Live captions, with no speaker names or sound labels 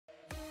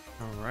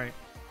All right.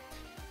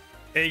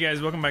 Hey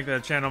guys, welcome back to the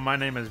channel. My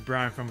name is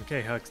Brian from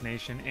Khux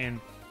Nation, and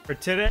for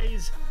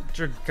today's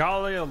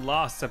Dragalia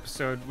Lost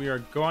episode, we are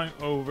going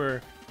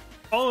over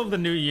all of the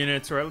new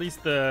units, or at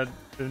least the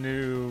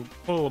new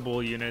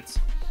pullable units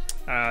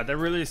that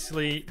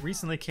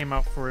recently came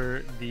out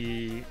for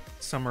the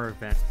summer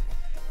event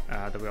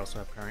that we also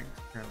have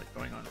currently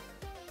going on.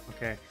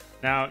 Okay,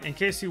 now in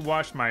case you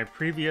watched my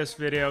previous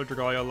video,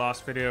 Dragalia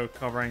Lost video,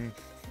 covering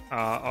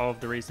all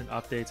of the recent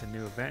updates and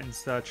new event and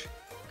such,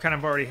 kind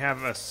of already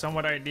have a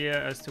somewhat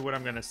idea as to what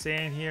I'm going to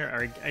say in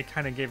here. I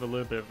kind of gave a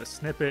little bit of a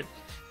snippet,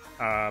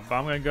 but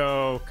I'm going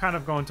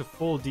to go into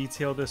full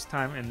detail this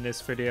time in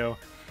this video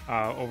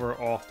over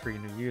all three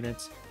new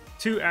units,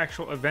 2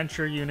 actual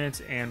adventure units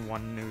and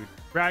 1 new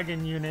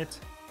dragon unit.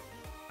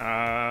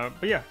 But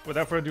yeah,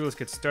 without further ado, let's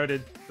get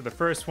started. So the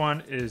first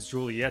one is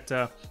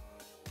Julietta.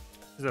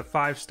 This is a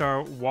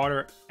 5-star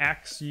water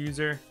axe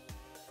user.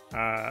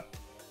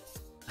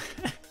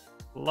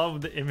 Love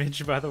the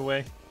image, by the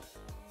way.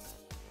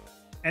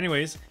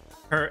 Anyways,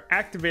 her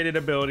activated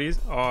abilities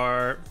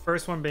are,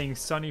 first one being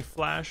Sunny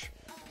Flash,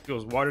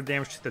 deals water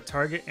damage to the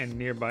target and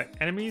nearby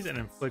enemies and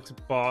inflicts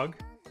bog.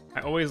 I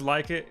always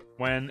like it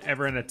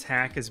whenever an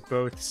attack is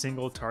both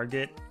single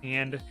target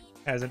and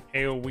has an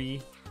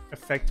AoE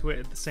effect to it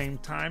at the same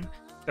time.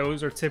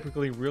 Those are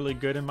typically really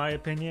good in my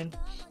opinion.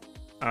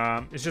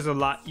 It's just a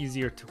lot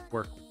easier to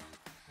work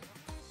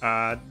with.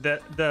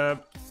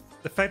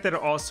 The fact that it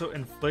also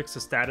inflicts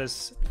a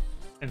status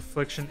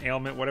infliction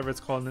ailment, whatever it's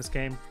called in this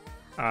game,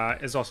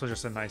 is also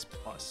just a nice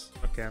plus.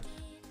 Okay,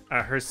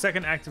 her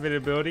second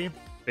activated ability,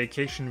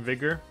 Vacation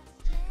Vigor,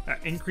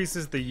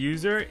 increases the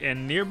user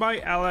and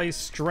nearby allies'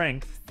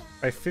 strength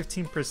by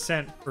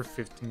 15% for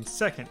 15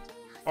 seconds.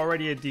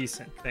 Already a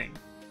decent thing.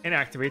 And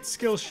activates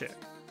Skill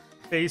Shift.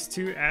 Phase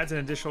 2 adds an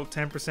additional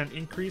 10%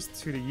 increase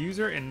to the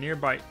user and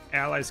nearby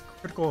allies'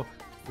 critical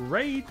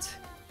rate,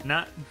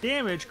 not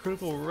damage,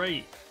 critical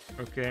rate.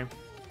 Okay,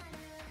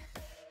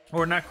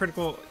 or not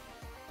critical.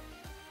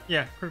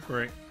 Yeah, critical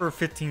rate for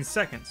 15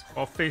 seconds,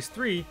 while phase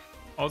 3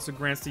 also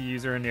grants the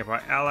user and nearby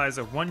allies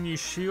a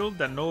 1-use shield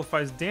that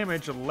nullifies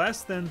damage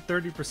less than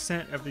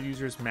 30% of the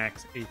user's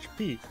max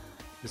HP.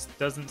 This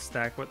doesn't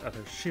stack with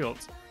other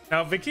shields.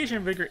 Now,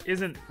 Vacation Vigor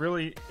isn't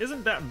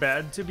that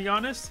bad, to be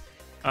honest.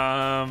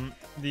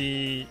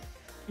 The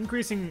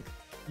increasing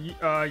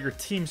your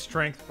team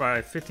strength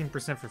by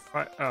 15%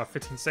 for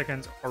 15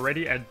 seconds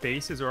already at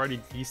base is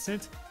already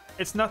decent.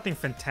 It's nothing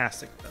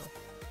fantastic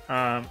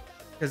though.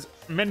 Because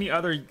many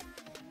other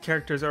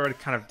characters already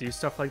kind of do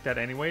stuff like that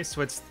anyway,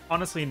 so it's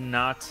honestly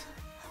not...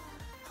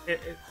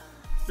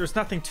 there's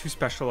nothing too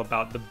special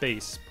about the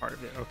base part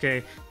of it,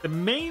 okay? The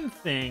main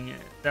thing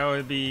that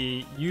would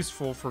be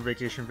useful for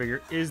Vacation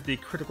Vigor is the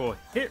critical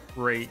hit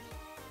rate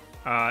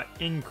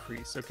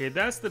increase, okay?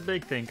 That's the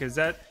big thing, because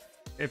that,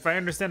 if I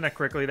understand that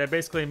correctly, that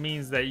basically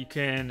means that you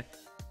can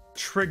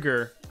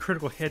trigger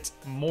critical hits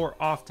more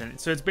often.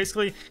 So it's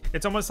basically,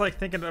 it's almost like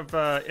thinking of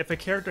if a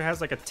character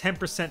has like a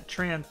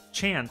 10%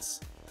 chance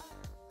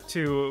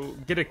to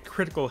get a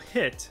critical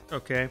hit,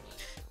 okay,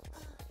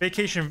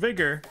 Vacation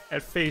Vigor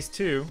at phase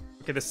 2,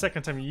 okay, the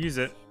second time you use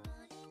it,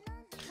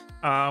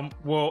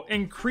 will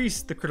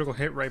increase the critical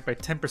hit rate by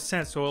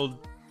 10%, so it'll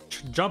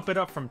jump it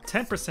up from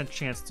 10%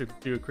 chance to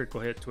do a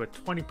critical hit to a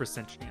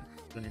 20% chance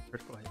to do a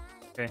critical hit.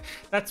 Okay,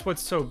 that's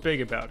what's so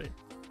big about it.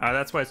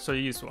 That's why it's so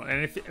useful.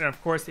 And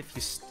of course, if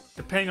you,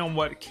 depending on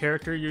what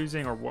character you're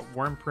using or what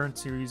worm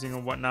prints you're using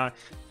and whatnot,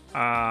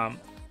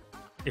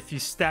 if you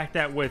stack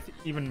that with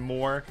even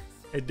more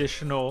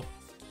additional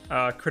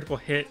critical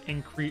hit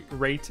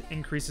rate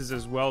increases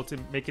as well to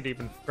make it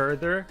even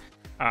further,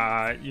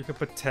 you could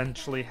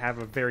potentially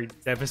have a very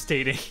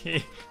devastating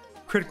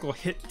critical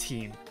hit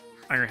team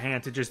on your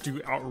hand to just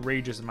do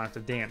outrageous amounts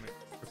of damage.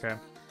 Okay,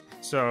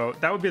 so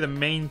that would be the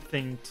main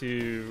thing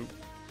to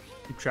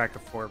keep track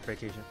of for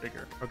Vacation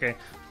Vigor. Okay,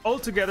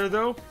 altogether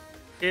though,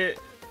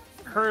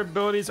 her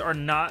abilities are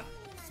not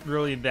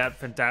really that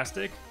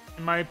fantastic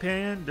in my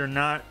opinion. They're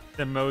not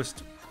the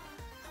most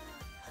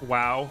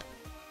wow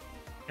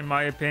in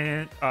my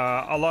opinion.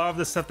 A lot of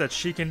the stuff that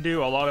she can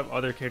do, a lot of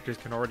other characters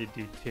can already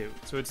do too,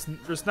 so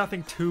there's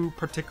nothing too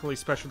particularly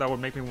special that would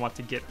make me want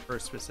to get her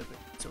specifically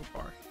so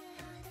far.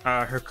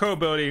 Her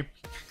co-ability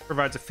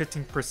provides a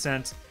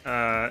 15%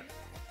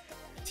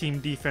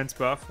 team defense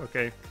buff.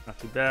 Okay, not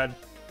too bad.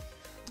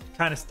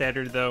 Kind of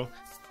standard though.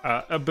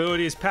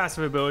 Abilities,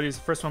 passive abilities.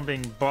 The first one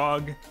being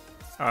Bog,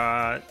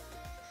 10%.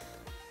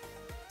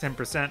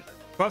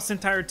 Buffs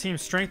entire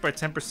team's strength by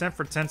 10%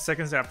 for 10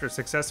 seconds after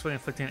successfully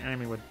inflicting an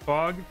enemy with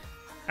Bog.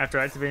 After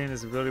activating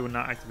this ability, will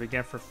not activate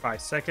again for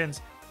 5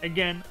 seconds.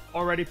 Again,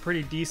 already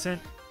pretty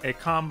decent. It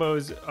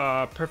combos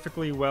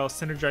perfectly well,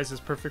 synergizes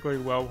perfectly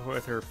well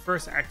with her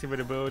first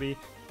activated ability,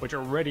 which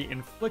already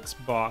inflicts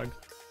Bog.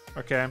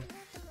 Okay.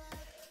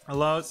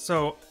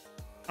 So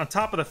on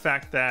top of the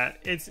fact that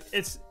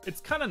it's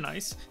kind of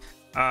nice,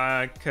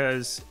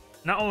 because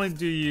not only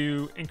do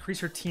you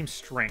increase your team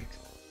strength,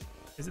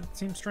 is it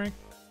team strength?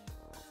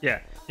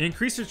 Yeah, you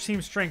increase your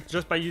team strength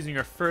just by using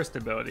your first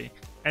ability,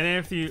 and then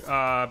if you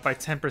by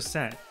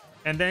 10%,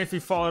 And then if you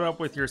follow it up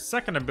with your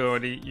second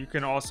ability, you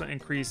can also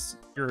increase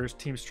your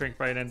team strength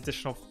by an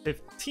additional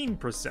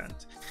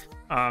 15%.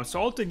 So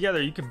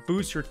altogether, you can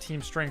boost your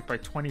team strength by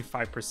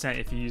 25%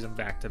 if you use them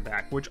back to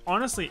back, which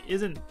honestly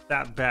isn't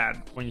that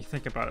bad when you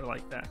think about it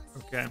like that.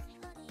 Okay.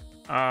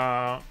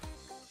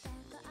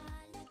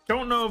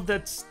 Don't know if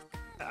that's.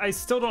 I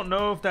still don't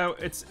know if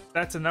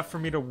that's enough for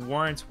me to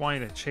warrant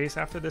wanting to chase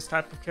after this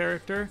type of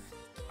character.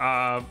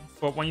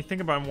 But when you think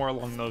about it more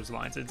along those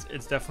lines,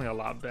 it's definitely a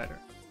lot better.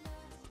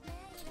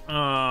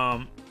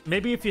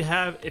 Maybe if you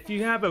have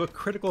a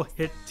critical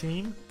hit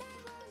team,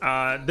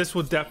 this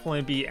will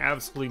definitely be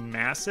absolutely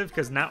massive,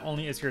 because not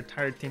only is your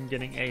entire team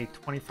getting a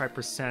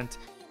 25%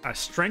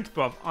 strength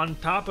buff on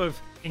top of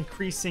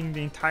increasing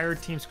the entire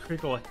team's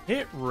critical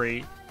hit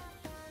rate,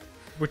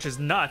 which is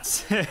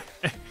nuts.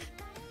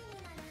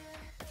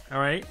 All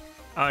right,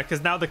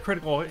 because now the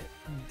critical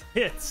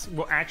hits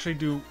will actually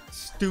do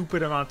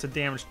stupid amounts of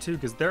damage too,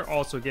 because they're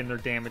also getting their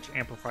damage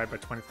amplified by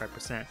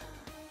 25%.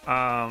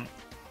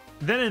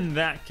 Then in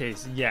that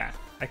case, yeah,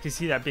 I can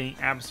see that being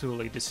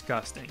absolutely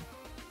disgusting.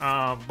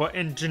 But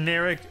in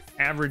generic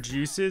average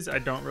uses, I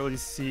don't really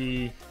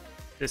see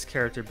this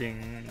character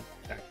being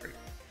that great.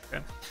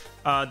 Okay.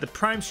 The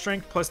prime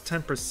strength plus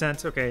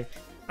 10%. Okay,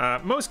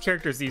 most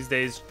characters these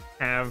days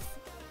have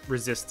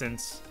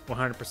resistance,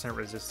 100%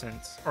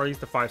 resistance, or at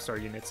least the 5-star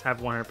units have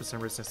 100%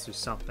 resistance to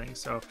something,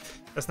 so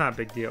that's not a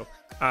big deal.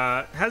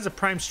 Has a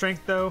prime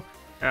strength though.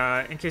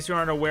 In case you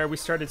aren't aware, we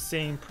started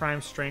seeing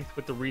prime strength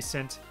with the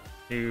recent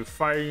new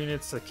fire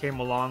units that came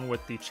along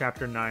with the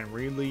Chapter 9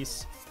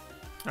 release.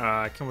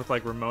 Came with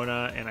like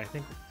Ramona and I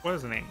think, what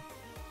is the name?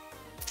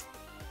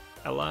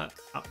 Ella?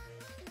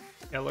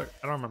 Eller?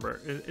 I don't remember.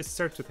 It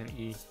starts with an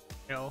E.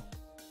 L.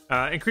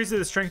 Increases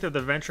the strength of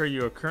the venture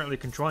you are currently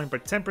controlling by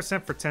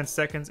 10% for 10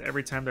 seconds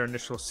every time their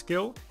initial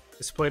skill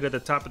displayed at the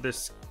top of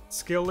this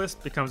skill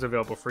list becomes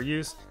available for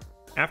use.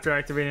 After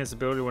activating this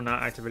ability, will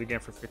not activate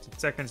again for 15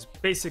 seconds.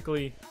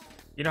 Basically,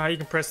 you know how you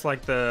can press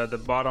like the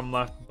bottom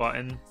left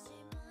button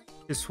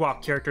to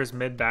swap characters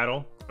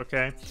mid-battle,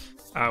 okay?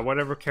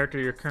 Whatever character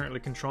you're currently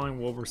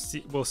controlling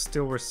will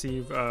still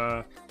receive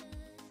a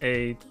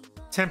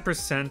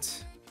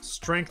 10%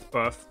 strength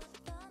buff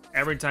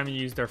every time you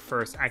use their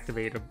first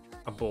activated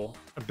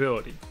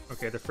ability.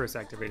 Okay, the first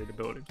activated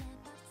ability,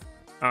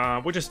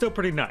 which is still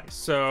pretty nice.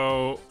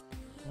 So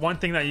one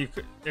thing that you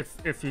could,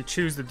 if you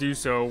choose to do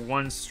so,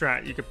 one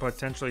strat you could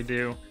potentially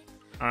do,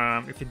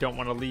 if you don't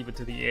want to leave it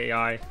to the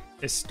AI,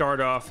 is start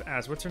off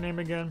as, what's her name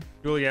again?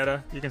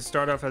 Julietta. You can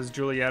start off as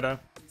Julietta.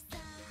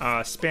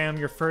 Spam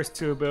your first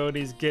two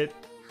abilities. Get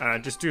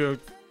just do a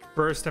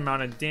burst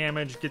amount of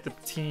damage. Get the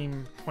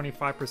team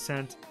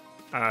 25%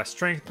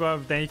 strength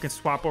buff. Then you can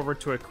swap over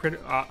to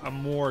a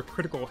more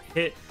critical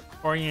hit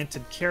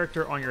oriented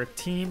character on your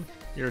team.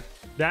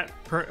 That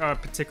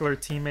particular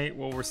teammate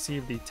will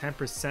receive the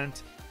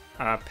 10%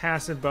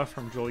 passive buff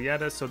from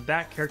Julietta. So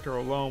that character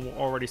alone will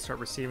already start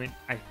receiving,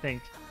 I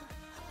think,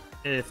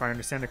 if I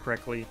understand it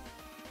correctly,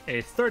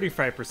 a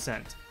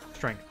 35%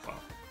 strength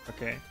buff.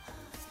 Okay.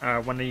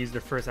 When they use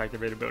their first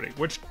activated ability,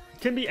 which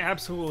can be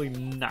absolutely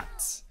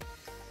nuts.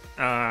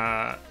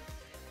 That's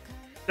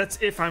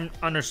if I'm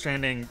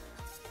understanding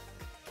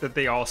that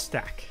they all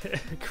stack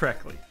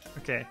correctly.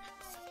 Okay.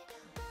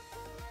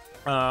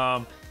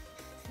 But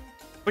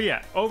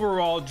yeah,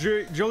 overall,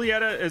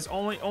 Julietta is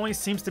only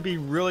seems to be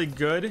really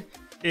good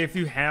if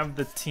you have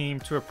the team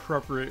to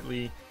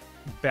appropriately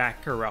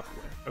back her up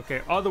with.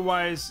 Okay.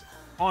 Otherwise,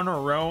 on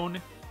her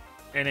own,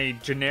 in a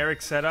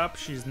generic setup,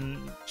 she's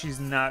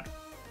not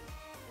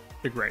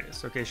the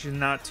greatest. Okay, she's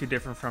not too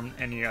different from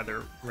any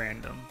other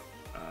random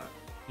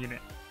unit.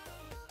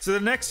 So the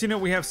next unit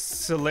we have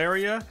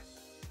Celliera.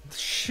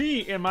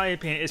 She, in my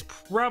opinion, is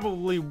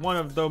probably one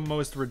of the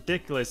most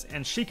ridiculous,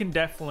 and she can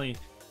definitely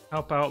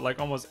help out like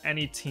almost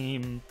any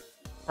team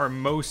or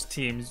most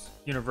teams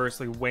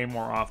universally way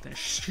more often.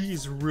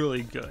 She's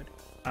really good.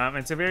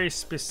 It's a very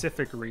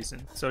specific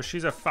reason. So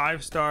she's a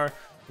 5-star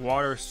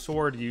water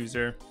sword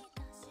user.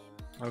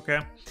 Okay.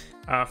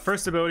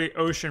 First ability,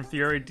 Ocean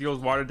Fury, deals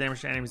water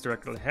damage to enemies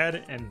directly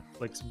ahead and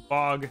inflicts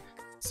bog.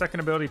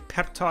 Second ability,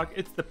 Pep Talk.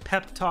 It's the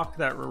Pep Talk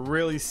that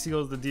really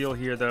seals the deal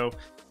here, though.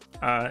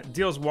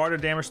 Deals water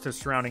damage to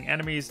surrounding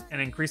enemies and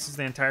increases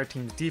the entire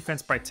team's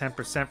defense by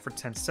 10% for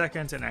 10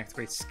 seconds and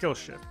activates Skill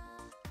Shift.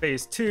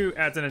 Phase 2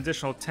 adds an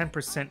additional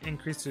 10%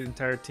 increase to the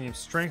entire team's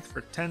strength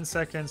for 10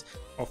 seconds,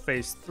 while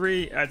Phase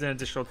 3 adds an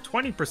additional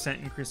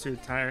 20% increase to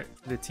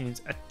the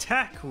team's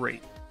attack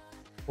rate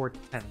for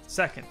 10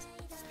 seconds.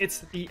 It's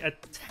the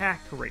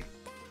attack rate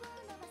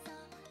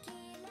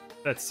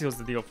that seals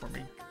the deal for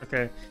me.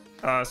 Okay,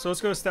 so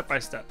let's go step by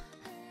step.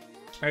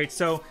 All right,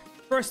 so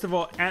first of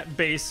all, at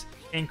base,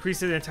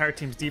 increases the entire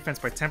team's defense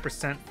by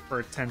 10%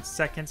 for 10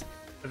 seconds.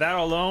 That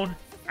alone,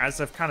 as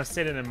I've kind of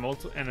stated in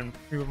a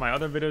few of my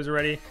other videos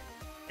already,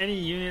 any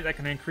unit that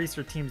can increase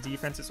your team's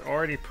defense is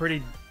already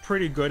pretty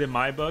good in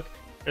my book,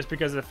 just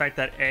because of the fact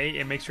that A,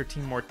 it makes your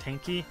team more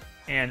tanky,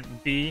 and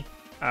B,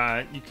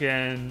 you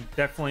can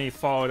definitely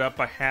follow it up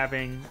by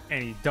having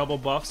any double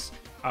buffs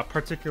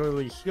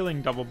particularly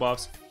healing double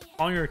buffs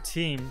on your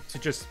team to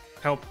just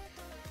help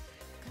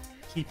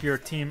keep your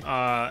team,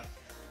 help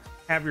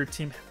your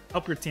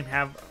team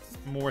have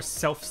more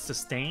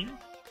self-sustain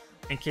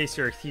in case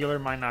your healer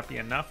might not be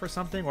enough or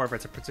something, or if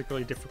it's a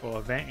particularly difficult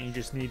event and you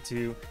just need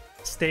to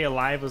stay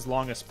alive as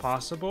long as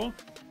possible.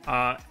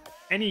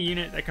 Any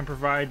unit that can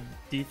provide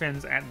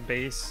defense at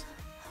base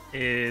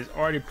is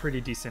already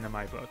pretty decent in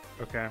my book.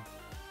 Okay.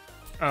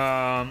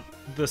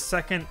 The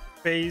second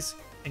phase,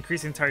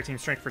 increasing entire team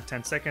strength for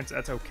 10 seconds,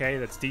 that's okay,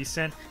 that's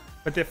decent.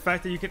 But the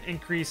fact that you can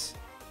increase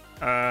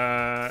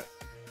the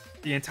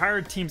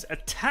entire team's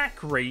attack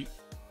rate,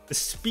 the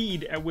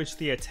speed at which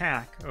they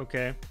attack,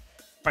 okay,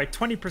 by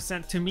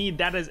 20%, to me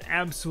that is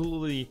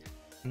absolutely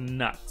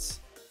nuts.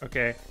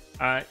 Okay.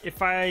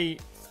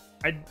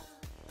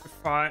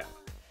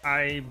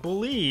 I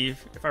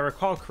believe, if I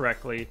recall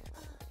correctly,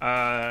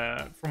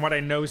 from what I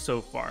know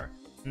so far,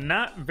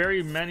 not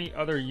very many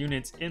other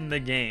units in the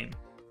game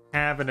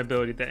have an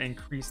ability that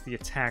increase the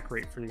attack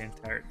rate for the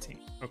entire team.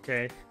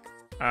 Okay,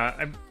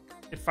 I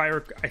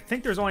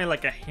think there's only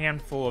like a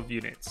handful of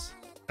units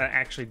that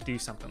actually do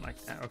something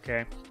like that.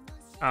 Okay,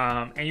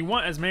 and you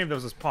want as many of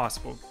those as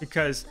possible,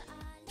 because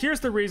here's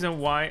the reason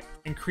why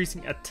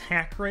increasing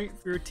attack rate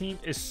for your team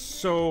is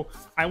so,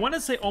 I want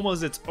to say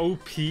almost it's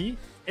OP.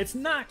 It's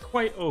not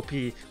quite OP,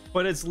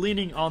 but it's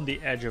leaning on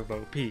the edge of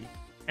OP.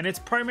 And it's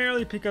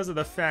primarily because of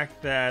the fact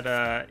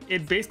that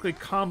it basically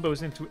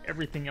combos into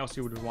everything else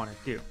you would want to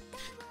do.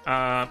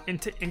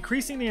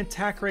 Increasing the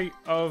attack rate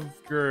of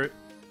your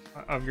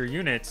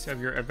units,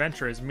 of your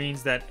adventurers,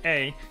 means that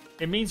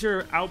it means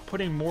you're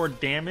outputting more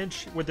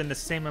damage within the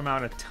same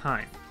amount of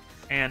time.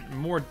 And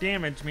more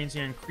damage means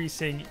you're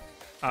increasing,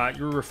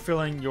 you're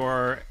refilling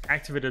your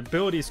activated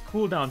abilities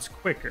cooldowns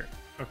quicker.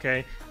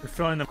 Okay,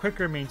 refilling them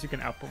quicker means you can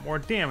output more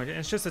damage, and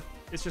it's just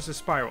a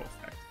spiral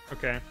effect.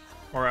 Okay,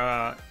 or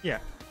yeah,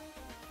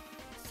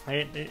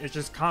 it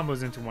just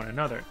combos into one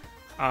another.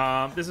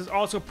 This is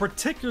also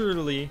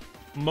particularly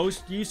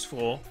most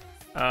useful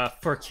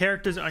for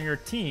characters on your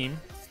team.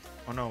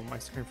 Oh no, my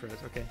screen froze.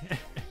 Okay.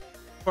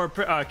 For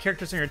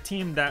characters on your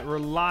team that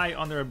rely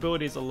on their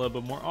abilities a little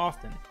bit more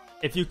often.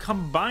 If you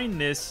combine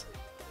this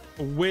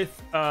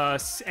with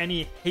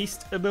any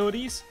haste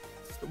abilities,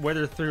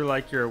 whether through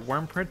like your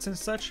worm prints and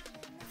such,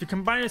 if you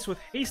combine this with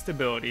haste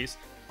abilities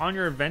on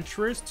your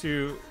adventurers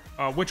to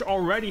which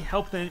already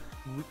help them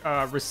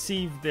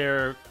receive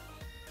their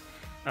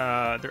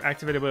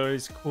activated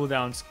abilities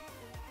cooldowns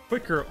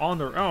quicker on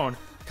their own,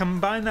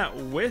 combine that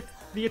with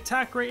the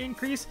attack rate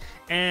increase,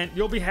 and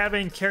you'll be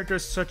having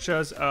characters such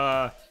as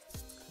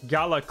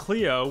Gala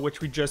Cleo,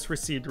 which we just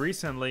received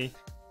recently.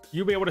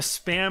 You'll be able to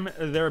spam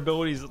their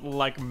abilities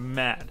like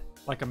mad,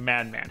 like a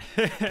madman.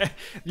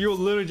 You'll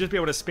literally just be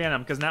able to spam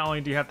them, because not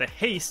only do you have the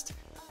haste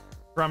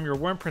from your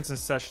worm prints and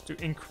such to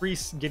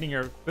increase getting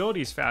your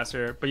abilities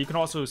faster, but you can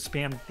also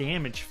spam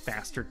damage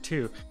faster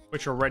too,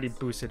 which already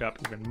boosts it up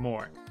even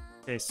more.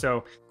 Okay,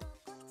 so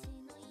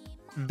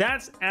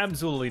that's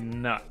absolutely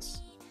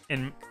nuts.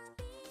 And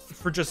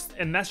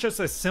that's just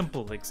a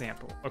simple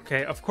example.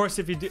 Okay, of course,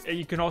 if you do,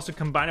 you can also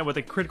combine it with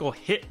a critical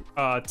hit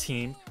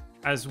team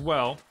as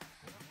well,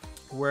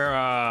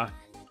 where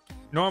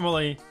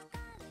normally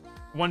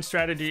one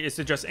strategy is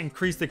to just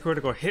increase the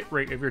critical hit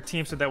rate of your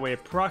team so that way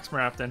it procs more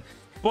often.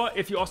 But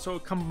if you also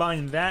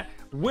combine that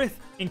with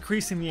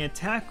increasing the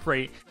attack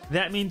rate,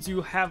 that means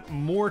you have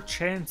more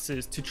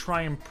chances to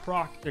try and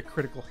proc the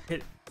critical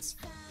hits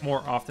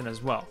more often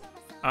as well.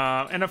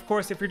 And of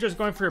course, if you're just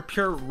going for a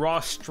pure raw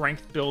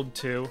strength build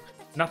too,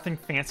 nothing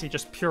fancy,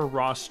 just pure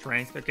raw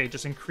strength, okay,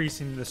 just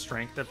increasing the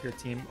strength of your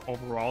team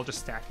overall, just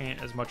stacking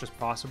it as much as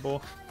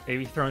possible,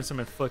 maybe throwing some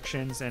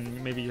inflictions,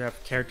 and maybe you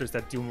have characters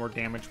that do more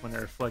damage when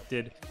they're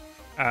afflicted,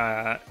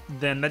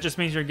 then that just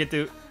means you get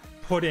to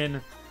put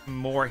in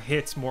more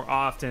hits more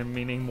often,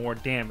 meaning more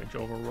damage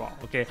overall.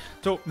 Okay,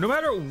 so no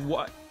matter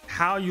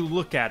how you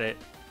look at it,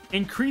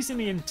 increasing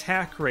the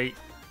attack rate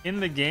in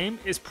the game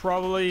is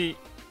probably,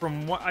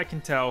 from what I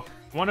can tell,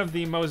 one of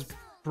the most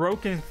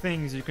broken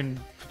things you can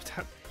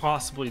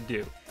possibly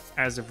do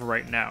as of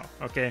right now.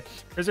 Okay,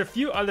 there's a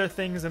few other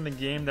things in the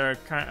game that are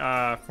kind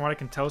of, from what I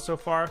can tell so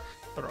far,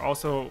 that are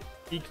also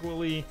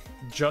equally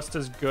just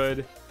as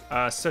good,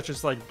 such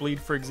as like bleed,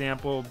 for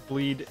example.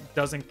 Bleed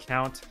doesn't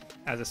count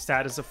as a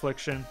status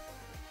affliction,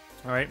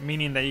 all right,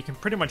 meaning that you can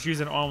pretty much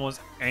use it on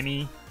almost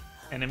any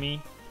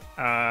enemy,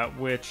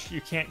 which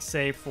you can't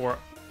say for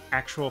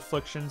actual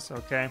afflictions.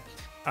 Okay,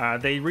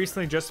 they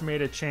recently just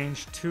made a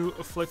change to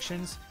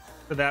afflictions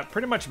so that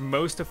pretty much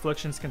most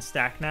afflictions can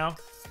stack now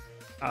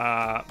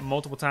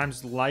multiple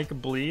times, like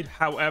bleed.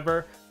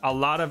 However, a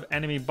lot of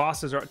enemy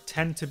bosses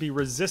tend to be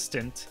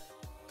resistant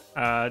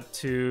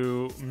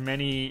to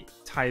many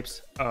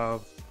types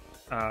of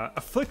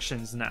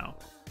afflictions now.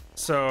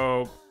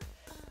 So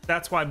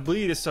that's why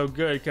bleed is so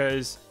good,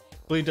 because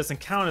bleed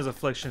doesn't count as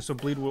affliction, so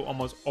bleed will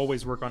almost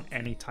always work on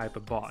any type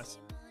of boss,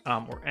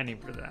 or any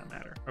for that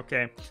matter.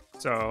 Okay,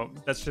 so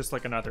that's just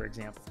like another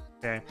example.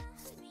 Okay,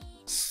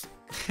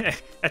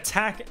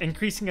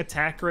 increasing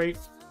attack rate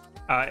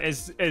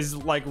is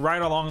like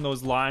right along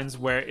those lines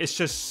where it's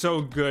just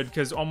so good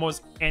because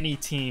almost any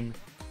team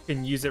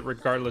can use it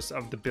regardless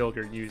of the build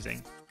you're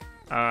using.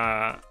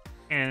 Yeah,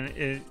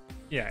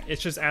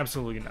 it's just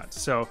absolutely nuts.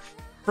 So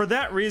for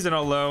that reason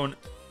alone,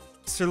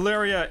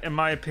 Celliera, in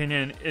my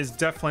opinion, is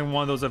definitely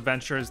one of those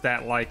adventures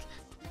that like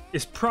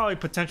is probably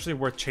potentially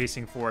worth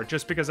chasing for,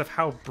 just because of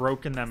how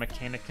broken that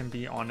mechanic can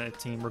be on a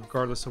team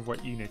regardless of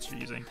what units you're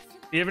using.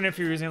 Even if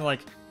you're using like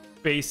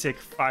basic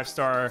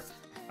 5-star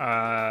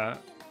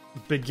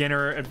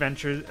beginner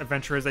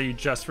adventurers that you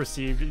just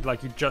received,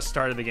 like you just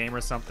started the game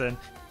or something,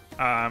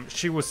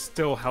 she will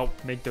still help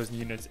make those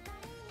units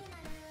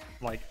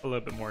like a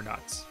little bit more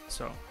nuts.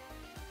 So,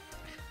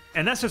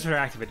 and that's just her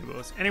activated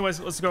abilities. Anyways,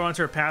 let's go on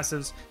to her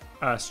passives.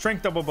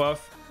 Strength double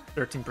buff,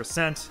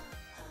 13%.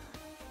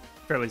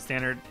 Fairly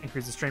standard.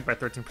 Increases strength by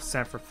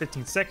 13% for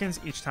 15 seconds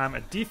each time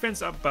a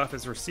defense up buff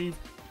is received.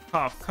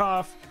 Cough,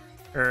 cough.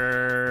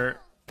 Her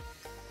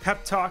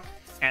pep talk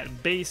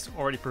at base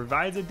already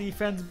provides a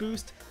defense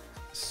boost,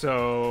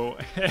 so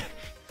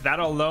that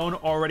alone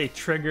already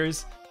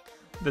triggers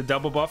the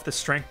double buff, the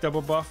strength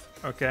double buff.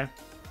 Okay.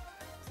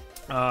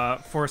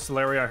 For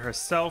Celliera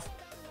herself,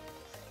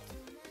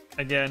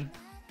 again,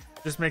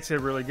 just makes it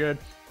really good.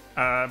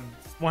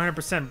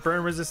 100%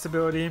 burn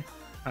resistibility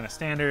on a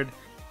standard.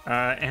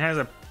 It has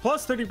a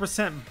plus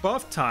 30%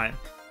 buff time,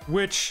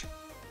 which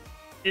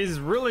is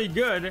really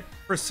good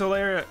for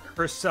Celliera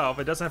herself.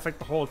 It doesn't affect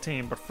the whole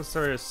team, but for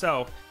Celliera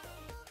herself,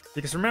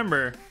 because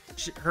remember,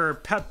 her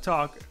pep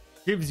talk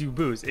gives you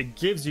boost. It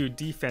gives you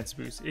defense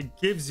boost. It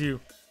gives you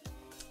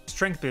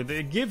strength boost.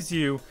 It gives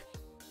you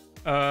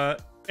an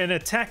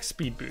attack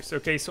speed boost.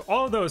 Okay, so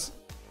all of those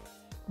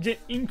get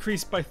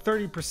increased by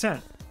 30%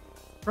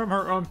 from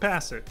her own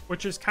passive,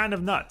 which is kind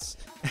of nuts.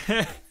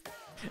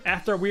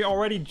 After we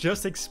already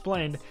just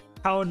explained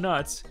how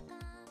nuts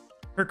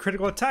her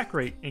critical attack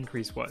rate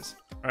increase was,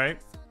 right?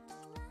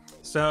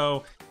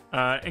 So,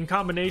 in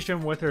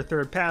combination with her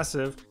third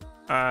passive,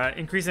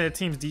 increasing the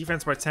team's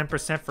defense by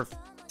 10% for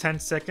 10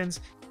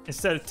 seconds.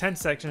 Instead of 10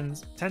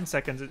 seconds,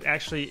 it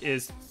actually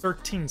is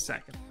 13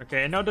 seconds.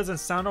 Okay, I know it doesn't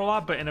sound a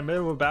lot, but in the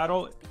middle of a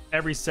battle,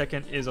 every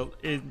second is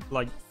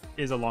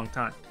a long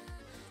time.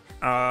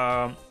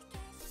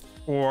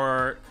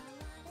 For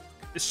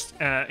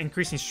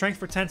increasing strength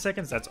for 10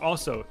 seconds, that's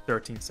also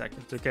 13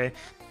 seconds. Okay,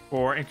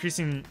 for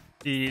increasing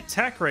the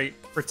attack rate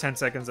for 10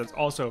 seconds, that's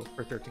also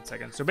for 13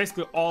 seconds. So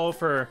basically all of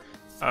her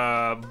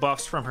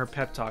buffs from her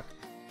pep talk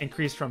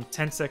increased from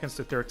 10 seconds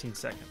to 13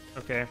 seconds.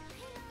 Okay,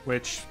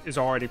 which is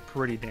already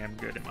pretty damn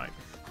good in my opinion.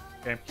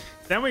 Okay,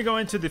 then we go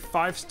into the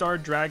 5-star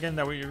dragon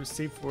that we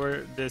received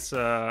for this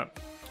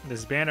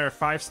this banner.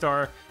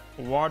 5-star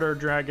water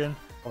dragon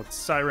called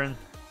Siren.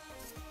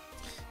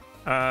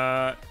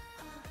 Her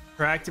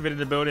activated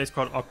ability is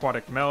called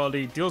Aquatic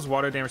Melody. Deals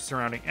water damage to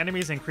surrounding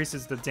enemies.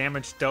 Increases the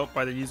damage dealt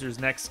by the user's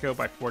next skill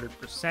by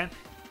 40%.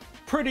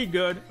 Pretty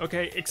good,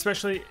 okay?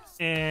 Especially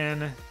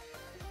in...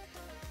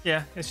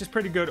 Yeah, it's just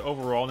pretty good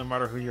overall, no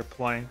matter who you're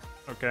playing,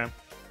 okay?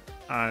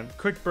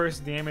 Quick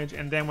burst damage,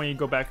 and then when you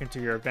go back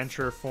into your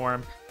adventurer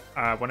form,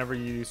 whenever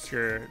you use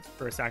your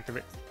first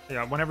activate...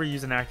 Yeah, whenever you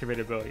use an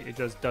activated ability, it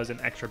just does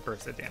an extra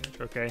burst of damage,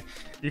 okay?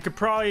 You could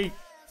probably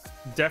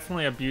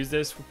definitely abuse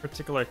this with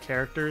particular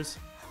characters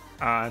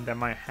that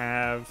might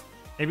have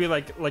maybe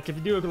like if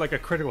you do like a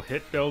critical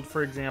hit build,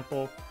 for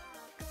example,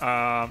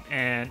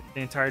 and the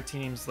entire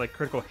team's like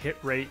critical hit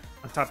rate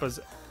on top of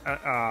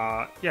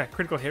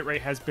critical hit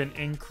rate has been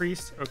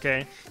increased.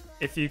 Okay,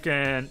 if you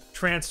can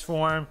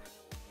transform,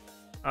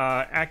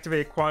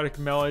 activate Aquatic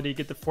Melody,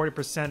 get the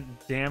 40%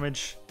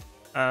 damage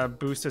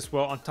boost as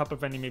well on top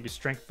of any maybe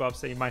strength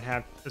buffs that you might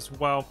have as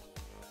well.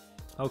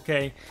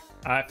 Okay,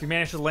 if you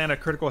manage to land a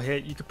critical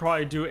hit, you could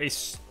probably do a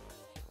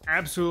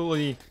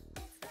absolutely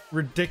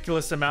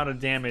ridiculous amount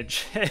of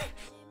damage.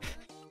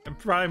 And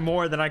probably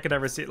more than I could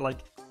ever see. Like,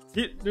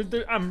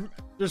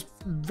 there's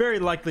very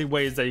likely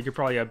ways that you could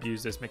probably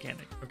abuse this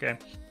mechanic. Okay,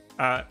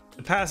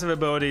 the passive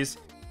abilities,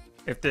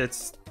 if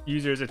it's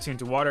users attuned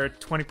to water,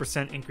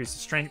 20% increase in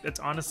strength. It's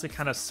honestly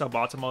kind of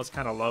suboptimal. It's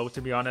kind of low,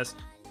 to be honest.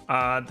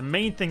 The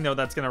main thing though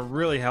that's gonna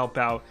really help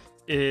out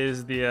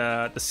is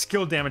the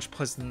skill damage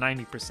plus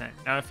 90%.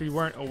 Now, if you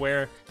weren't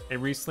aware, they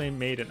recently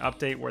made an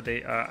update where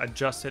they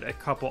adjusted a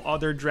couple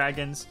other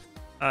dragons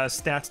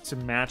stats to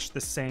match the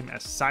same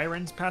as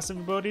Siren's passive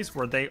abilities,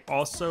 where they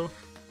also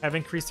have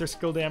increased their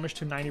skill damage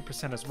to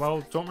 90% as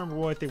well. Don't remember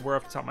what they were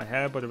off the top of my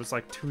head, but it was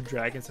like 2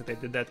 dragons that they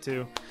did that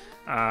to.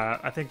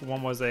 I think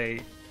one was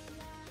a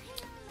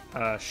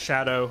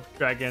shadow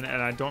dragon,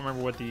 and I don't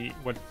remember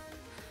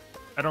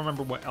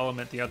what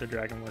element the other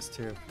dragon was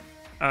too.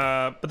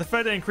 But the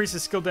fact that it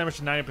increases skill damage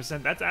to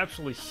 90%, that's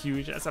absolutely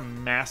huge. That's a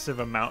massive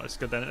amount of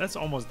skill damage. That's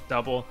almost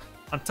double.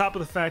 On top of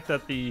the fact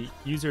that the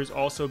user is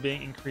also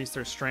being increased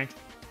their strength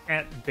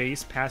at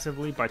base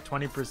passively by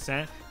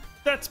 20%,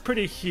 that's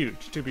pretty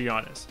huge, to be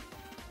honest.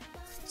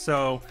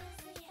 So,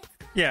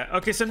 yeah.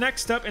 Okay, so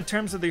next up, in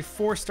terms of the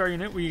 4-star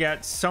unit, we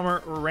got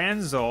Summer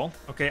Ranzel.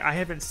 Okay, I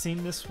haven't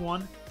seen this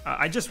one.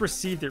 I just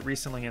received it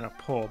recently in a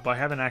pull, but I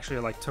haven't actually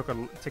like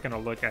taken a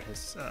look at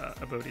his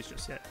abilities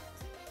just yet.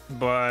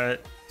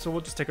 But so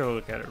we'll just take a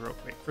look at it real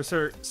quick. For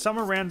Sir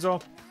Summer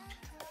Ranzo,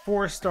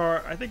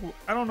 4-star.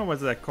 I don't know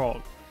what's that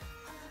called.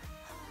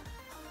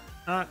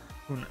 Not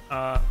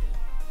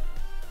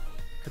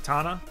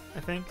Katana, I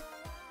think.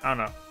 I don't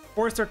know.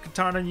 4-star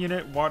Katana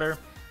unit, water.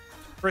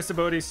 First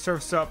ability,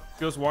 surfs up,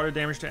 deals water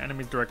damage to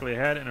enemies directly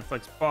ahead and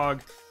inflicts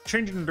fog,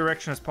 changing the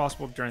direction as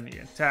possible during the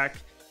attack.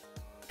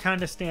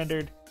 Kind of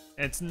standard.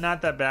 It's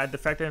not that bad. The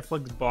fact that it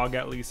inflicts bog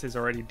at least is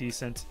already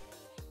decent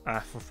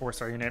for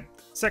 4-star unit.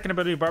 Second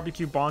ability,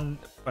 Barbecue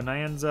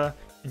Bonanza,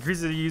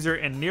 increases the user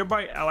and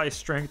nearby ally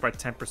strength by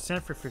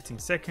 10% for 15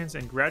 seconds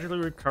and gradually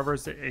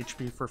recovers the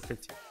HP for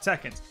 15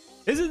 seconds.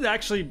 This is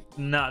actually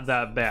not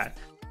that bad.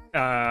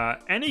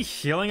 Any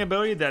healing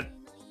ability that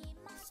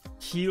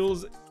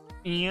heals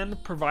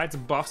and provides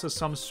buffs of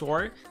some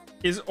sort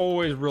is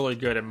always really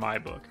good in my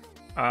book.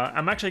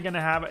 I'm actually going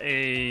to have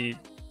a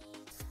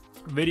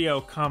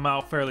video come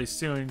out fairly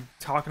soon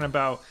talking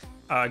about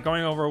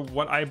going over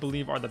what I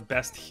believe are the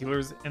best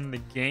healers in the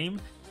game,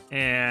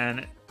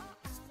 and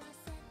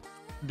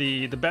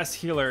the best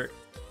healer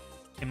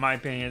in my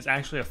opinion is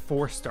actually a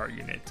 4-star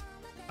unit.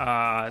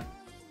 That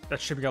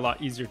should be a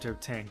lot easier to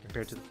obtain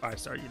compared to the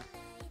 5-star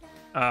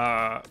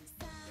unit,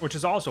 which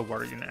is also a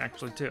water unit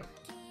actually too.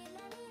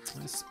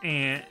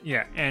 And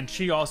yeah, and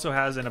she also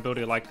has an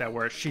ability like that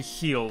where she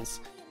heals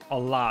a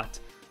lot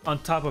on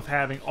top of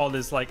having all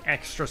this like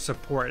extra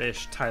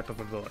support-ish type of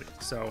ability.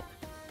 So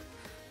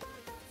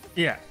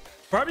yeah,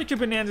 Barbecue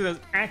Bonanza is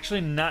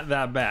actually not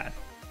that bad.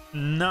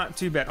 Not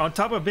too bad. On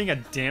top of being a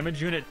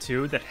damage unit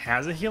too that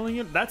has a healing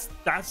unit,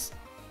 that's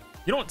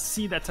you don't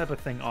see that type of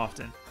thing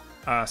often.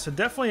 So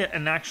definitely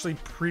an actually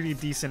pretty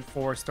decent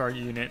 4-star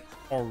unit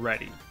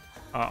already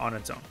on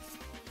its own.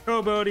 Go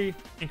ability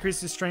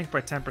increases strength by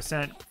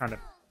 10%, kind of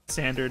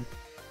standard.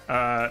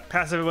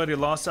 Passive ability,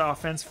 lost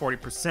offense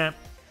 40%,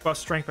 buff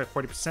strength by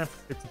 40%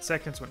 for 15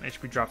 seconds when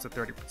HP drops to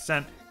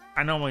 30%.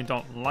 I normally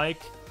don't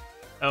like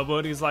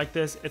abilities like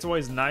this. It's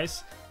always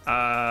nice.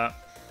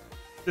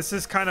 This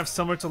is kind of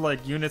similar to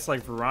like units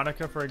like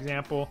Veronica, for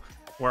example,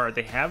 where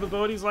they have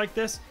abilities like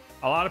this.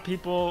 A lot of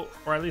people,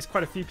 or at least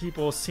quite a few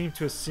people, seem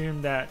to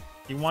assume that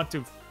you want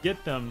to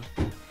get them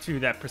to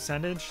that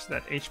percentage,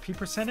 that HP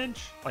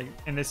percentage, like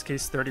in this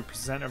case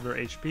 30% of their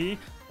HP,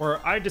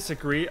 where I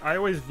disagree. I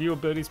always view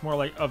abilities more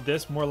like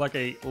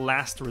a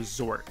last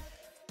resort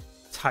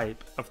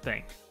type of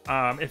thing.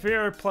 If you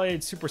ever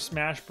played Super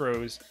Smash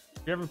Bros,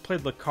 if you ever played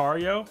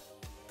Lucario,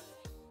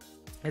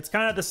 it's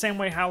kind of the same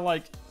way how,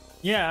 like,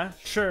 yeah,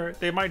 sure,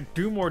 they might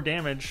do more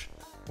damage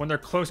when they're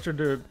closer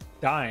to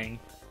dying,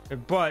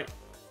 but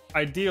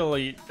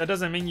ideally that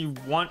doesn't mean you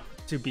want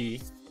to be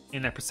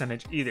in that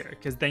percentage either,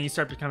 because then you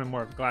start becoming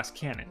more of a glass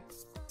cannon.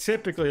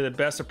 Typically the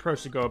best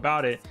approach to go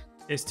about it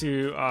is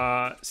to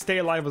stay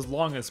alive as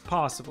long as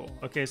possible.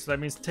 Okay, so that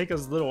means take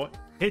as little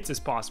hits as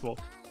possible,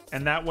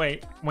 and that way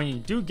when you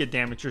do get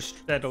damage you're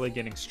steadily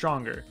getting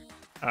stronger,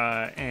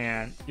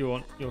 and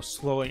you'll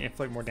slowly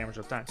inflict more damage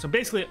over time. So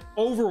basically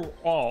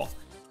overall,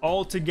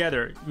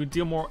 altogether, you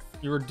do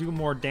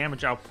more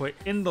damage output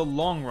in the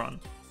long run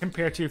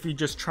compared to if you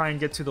just try and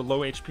get to the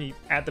low HP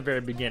at the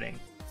very beginning,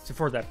 so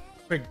for that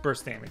quick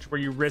burst damage where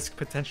you risk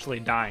potentially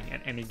dying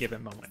at any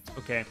given moment.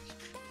 Okay,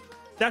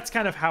 that's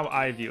kind of how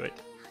I view it.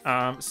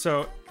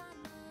 So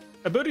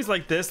abilities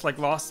like this, like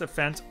Lost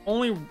Offense,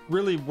 only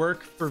really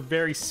work for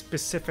very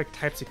specific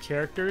types of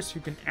characters who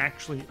can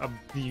actually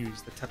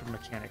abuse the type of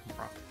mechanic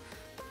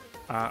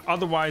properly.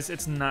 Otherwise,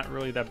 it's not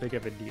really that big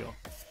of a deal.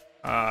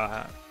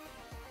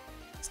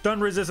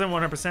 Stun resistant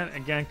 100%,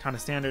 again, kind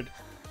of standard.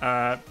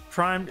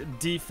 Primed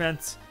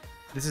defense,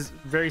 this is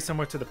very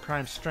similar to the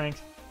Prime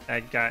Strength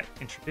that got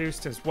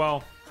introduced as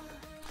well.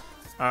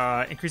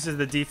 Increases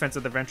the defense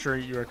of the venture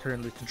you are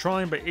currently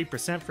controlling by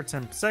 8% for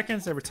 10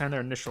 seconds every time their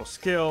initial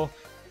skill,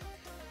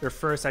 their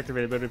first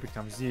activated ability,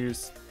 becomes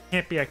used.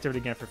 Can't be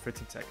activated again for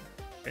 15 seconds.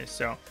 Okay,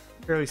 so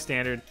fairly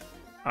standard.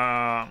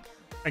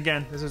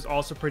 Again, this is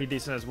also pretty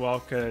decent as well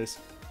because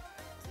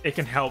it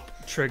can help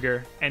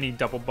trigger any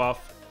double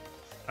buff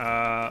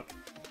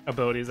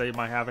abilities that you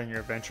might have in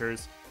your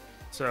adventures.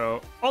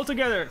 So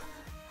altogether,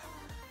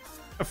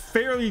 a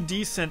fairly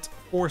decent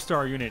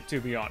 4-star unit, to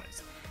be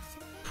honest.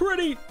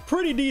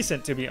 Pretty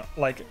decent, to be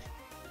like.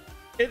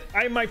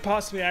 I might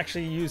possibly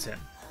actually use him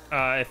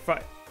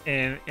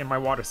in my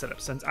water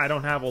setup, since I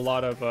don't have a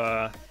lot of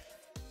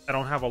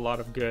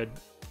good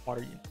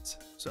water units,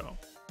 so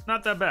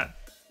not that bad.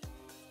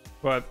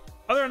 But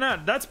other than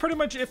that, that's pretty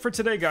much it for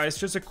today, guys.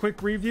 Just a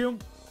quick review.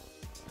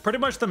 Pretty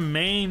much the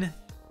main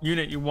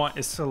unit you want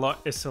is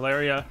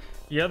Celliera.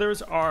 The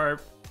others are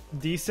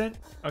decent,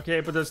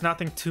 okay, but there's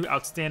nothing too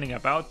outstanding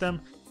about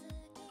them.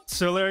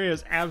 Celliera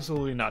is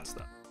absolutely nuts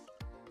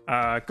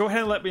though. Go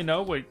ahead and let me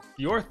know what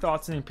your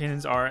thoughts and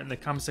opinions are in the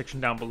comment section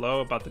down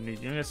below about the new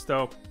units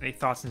though. Any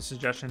thoughts and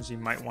suggestions you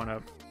might want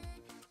to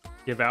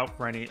give out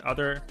for any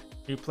other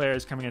new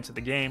players coming into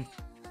the game.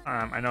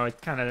 I know it's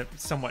kind of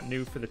somewhat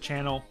new for the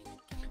channel,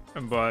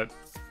 but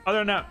other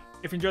than that,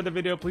 If you enjoyed the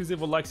video, please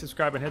leave a like,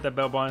 subscribe, and hit that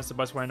bell button. It's the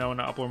best way I know when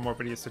I upload more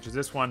videos such as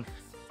this one.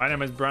 My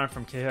name is Brian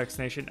from Khux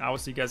Nation. I will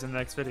see you guys in the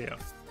next video.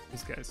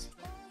 Peace, guys.